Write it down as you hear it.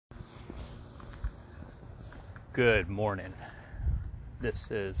Good morning. This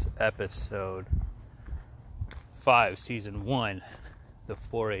is episode 5, season 1, the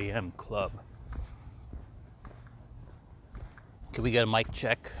 4 a.m. club. Can we get a mic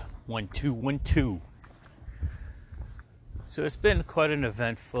check? 1 2 1 2. So it's been quite an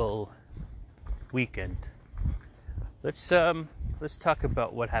eventful weekend. Let's talk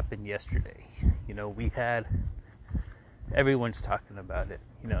about what happened yesterday. Everyone's talking about it.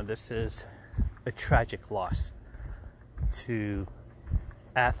 This is a tragic loss to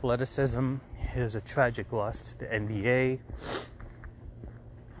athleticism. It is a tragic loss to the NBA.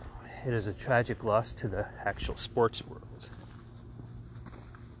 It is a tragic loss to the actual sports world.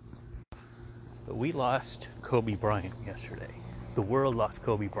 But we lost Kobe Bryant yesterday. The world lost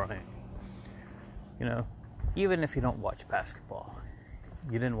Kobe Bryant. Even if you don't watch basketball,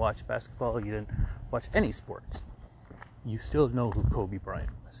 you didn't watch basketball, you didn't watch any sports, you still know who Kobe Bryant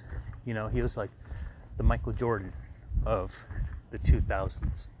was. He was like the Michael Jordan of the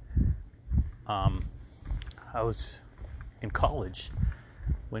 2000s. I was in college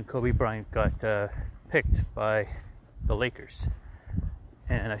when Kobe Bryant got picked by the Lakers.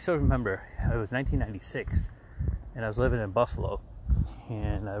 And I still remember, it was 1996, and I was living in Buffalo.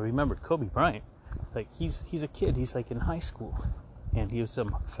 And I remember Kobe Bryant, like he's a kid, he's like in high school, and he was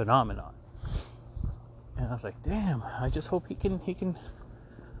some phenomenon. And I was like, damn, I just hope he's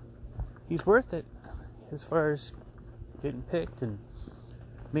worth it as far as getting picked and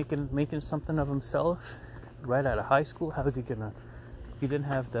making something of himself right out of high school. How is he gonna? He didn't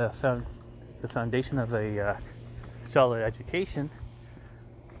have the foundation of a solid education,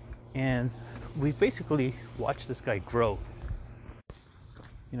 and we basically watched this guy grow.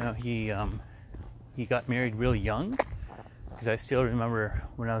 He got married really young, because I still remember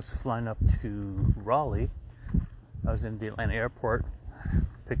when I was flying up to Raleigh, I was in the Atlanta airport,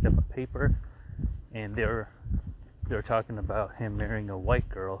 picked up a paper, and they were talking about him marrying a white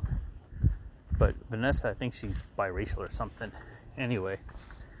girl. But Vanessa, I think she's biracial or something. Anyway,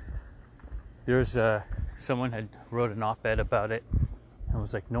 there's someone had wrote an op-ed about it, and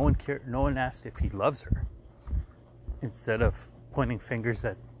was like, no one asked if he loves her, instead of pointing fingers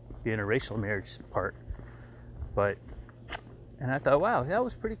at the interracial marriage part. And I thought, wow, that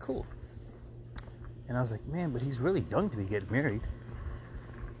was pretty cool. And I was like, man, but he's really young to be getting married.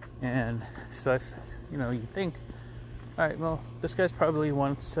 And so you think, all right, well, this guy's probably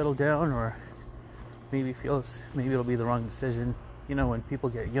wanting to settle down, or maybe feels maybe it'll be the wrong decision. When people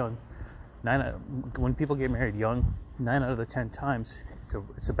get married young, 9 out of the 10 times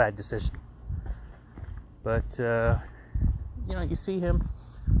it's a bad decision. But you see him,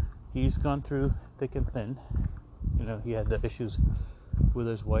 he's gone through thick and thin. He had the issues with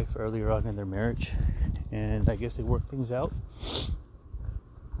his wife earlier on in their marriage, and I guess they worked things out.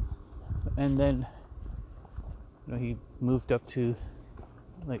 And then he moved up to,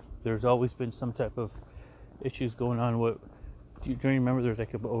 like, there's always been some type of issues going on. Do you remember there's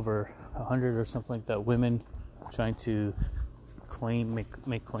like over 100 or something like that women trying to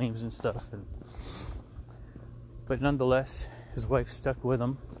make claims and stuff, but nonetheless his wife stuck with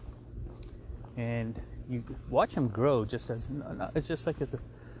him, and you watch him grow just as a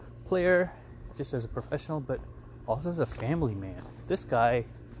player, just as a professional, but also as a family man. This guy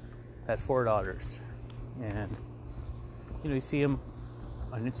had 4 daughters, and you see him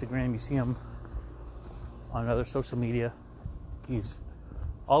on Instagram, you see him on other social media. He's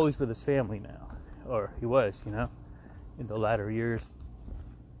always with his family now, or he was, in the latter years.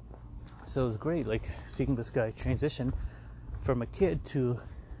 So it was great, like, seeing this guy transition from a kid to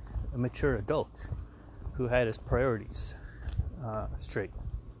a mature adult who had his priorities straight.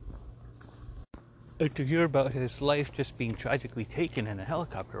 To hear about his life just being tragically taken in a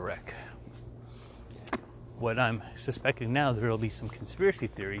helicopter wreck. What I'm suspecting now, there will be some conspiracy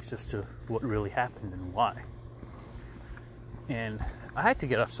theories as to what really happened and why. And I had to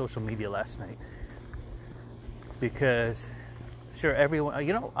get off social media last night, because sure, everyone,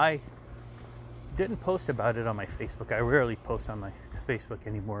 I didn't post about it on my Facebook. I rarely post on my Facebook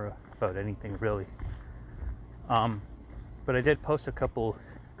anymore about anything, really. But I did post a couple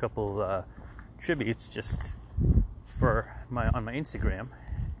tributes just on my Instagram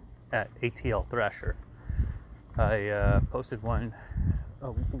at ATL Thrasher. I posted one.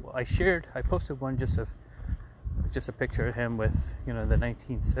 I posted one just a picture of him with the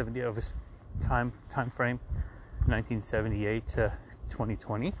 1970 of his time frame, 1978 to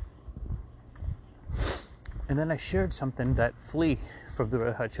 2020. And then I shared something that Flea from the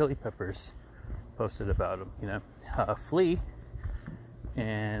Red Hot Chili Peppers posted about him. Flea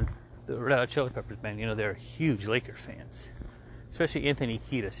and the Red Hot Chili Peppers band, they're huge Laker fans, especially Anthony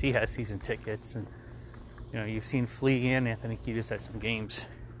Kiedis. He has season tickets, and You know, you've seen Flea and Anthony Kiedis at some games,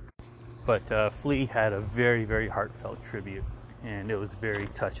 but Flea had a very, very heartfelt tribute, and it was very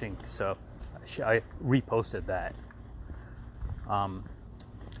touching. So I reposted that.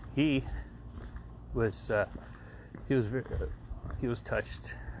 He was touched.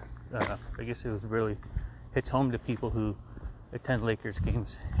 I guess it was really hits home to people who attend Lakers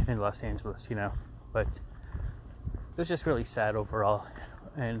games in Los Angeles, you know. But it was just really sad overall,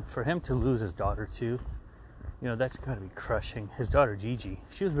 and for him to lose his daughter too, you know, that's got to be crushing. His daughter Gigi,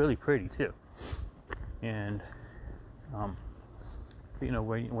 she was really pretty too, and you know,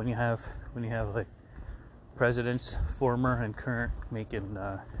 when you have like presidents, former and current, making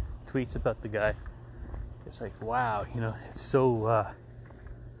tweets about the guy, it's like, wow, you know, it's so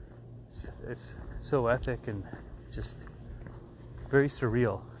epic and just very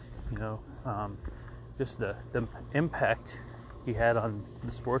surreal, you know, just the impact he had on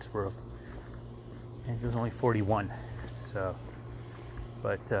the sports world. And he was only 41, so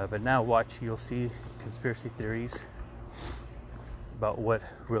but now watch, you'll see conspiracy theories about what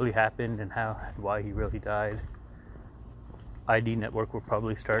really happened and how and why he really died. ID Network will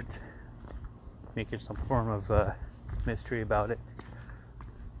probably start making some form of mystery about it,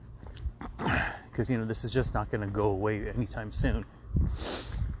 because, you know, this is just not going to go away anytime soon.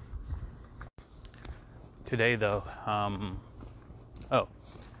 Today though,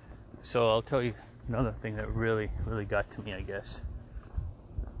 so I'll tell you another thing that really got to me, I guess.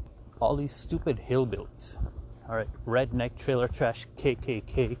 All these stupid hillbillies, all right, redneck trailer trash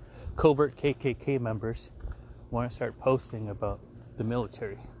KKK, covert KKK members want to start posting about the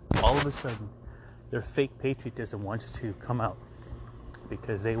military. All of a sudden, their fake patriotism wants to come out,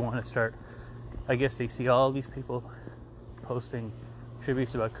 because they want to start, I guess they see all these people posting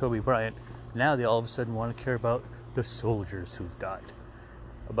tributes about Kobe Bryant. Now they all of a sudden want to care about the soldiers who've died,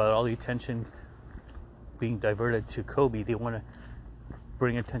 about all the attention being diverted to Kobe. They want to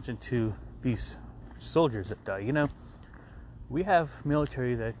bring attention to these soldiers that die. You know, we have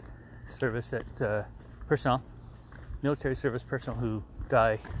military that service that personnel, military service personnel who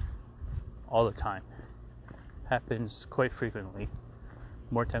die all the time. Happens quite frequently,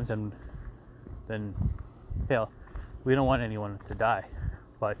 more times than hell. We don't want anyone to die,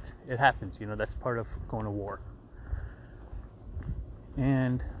 but it happens. You know, that's part of going to war.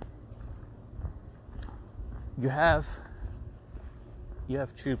 And you have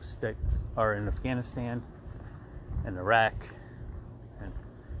troops that are in Afghanistan and Iraq and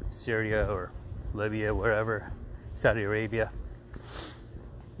Syria or Libya, wherever, Saudi Arabia.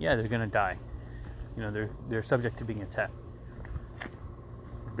 Yeah, they're gonna die. You know, they're subject to being attacked.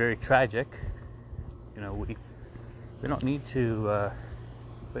 Very tragic. You know, we don't need to,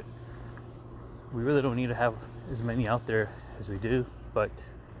 but we really don't need to have as many out there as we do. But,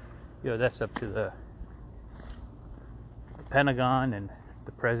 you know, that's up to the Pentagon and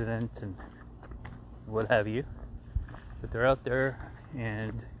the president and what have you. But they're out there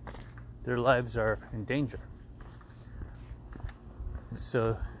and their lives are in danger.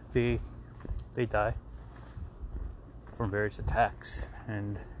 So they die from various attacks,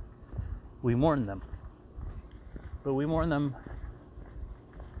 and we mourn them. But we mourn them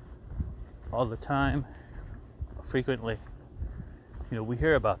all the time, frequently. You know, we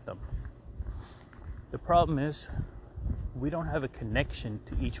hear about them. The problem is, we don't have a connection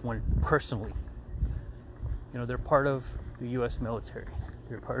to each one personally. You know, they're part of the U.S. military.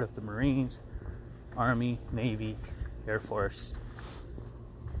 They're part of the Marines, Army, Navy, Air Force.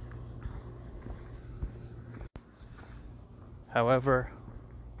 However,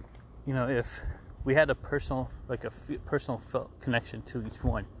 you know, if we had a personal felt connection to each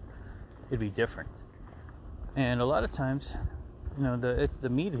one, it'd be different. And a lot of times, you know, the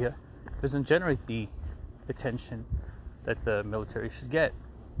media doesn't generate the attention that the military should get.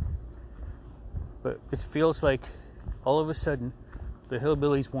 But it feels like all of a sudden the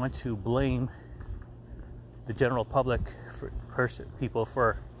hillbillies want to blame the general public, people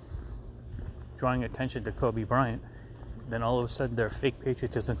for drawing attention to Kobe Bryant. Then all of a sudden their fake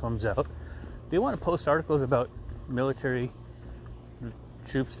patriotism comes out. They want to post articles about military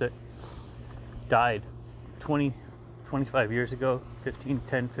troops that died 25 years ago,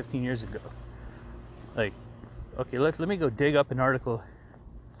 15 years ago. Like, okay, let me go dig up an article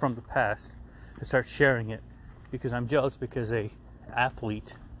from the past and start sharing it, because I'm jealous because a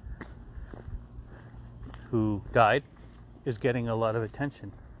athlete who died is getting a lot of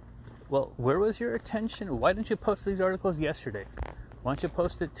attention. Well, where was your attention? Why didn't you post these articles yesterday? Why don't you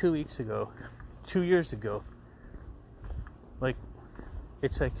post it 2 weeks ago, 2 years ago? Like,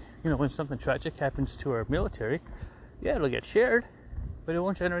 it's like, you know, when something tragic happens to our military, yeah, it'll get shared, but it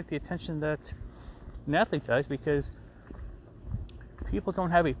won't generate the attention that nothing, guys, because people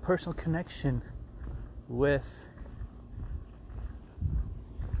don't have a personal connection with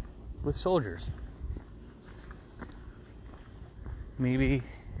soldiers. Maybe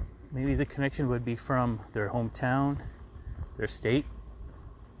the connection would be from their hometown, their state.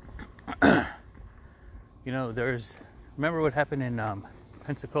 Remember what happened in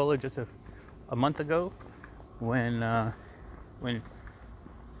Pensacola just a month ago when the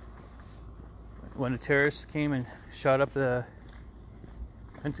terrorists came and shot up the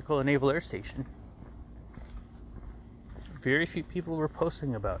Pensacola Naval Air Station. Very few people were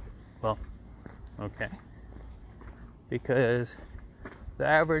posting about it. Well, okay. Because the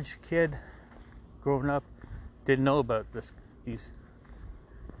average kid growing up didn't know about these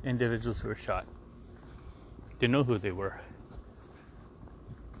individuals who were shot. Didn't know who they were.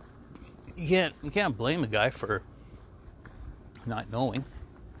 You can't blame a guy for not knowing.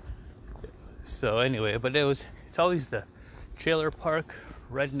 So anyway, but it's always the trailer park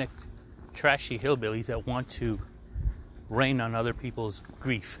redneck trashy hillbillies that want to rain on other people's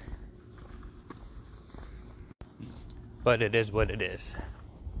grief. But it is what it is.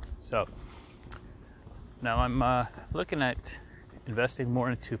 So now I'm looking at investing more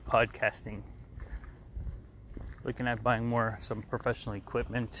into podcasting, looking at buying some professional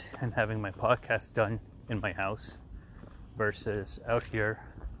equipment and having my podcast done in my house versus out here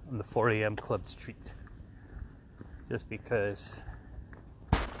on the 4 a.m. Club Street, just because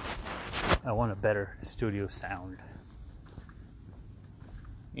I want a better studio sound.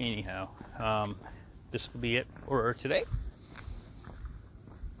 Anyhow, this will be it for today.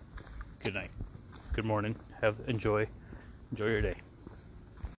 Good night. Good morning. Enjoy your day.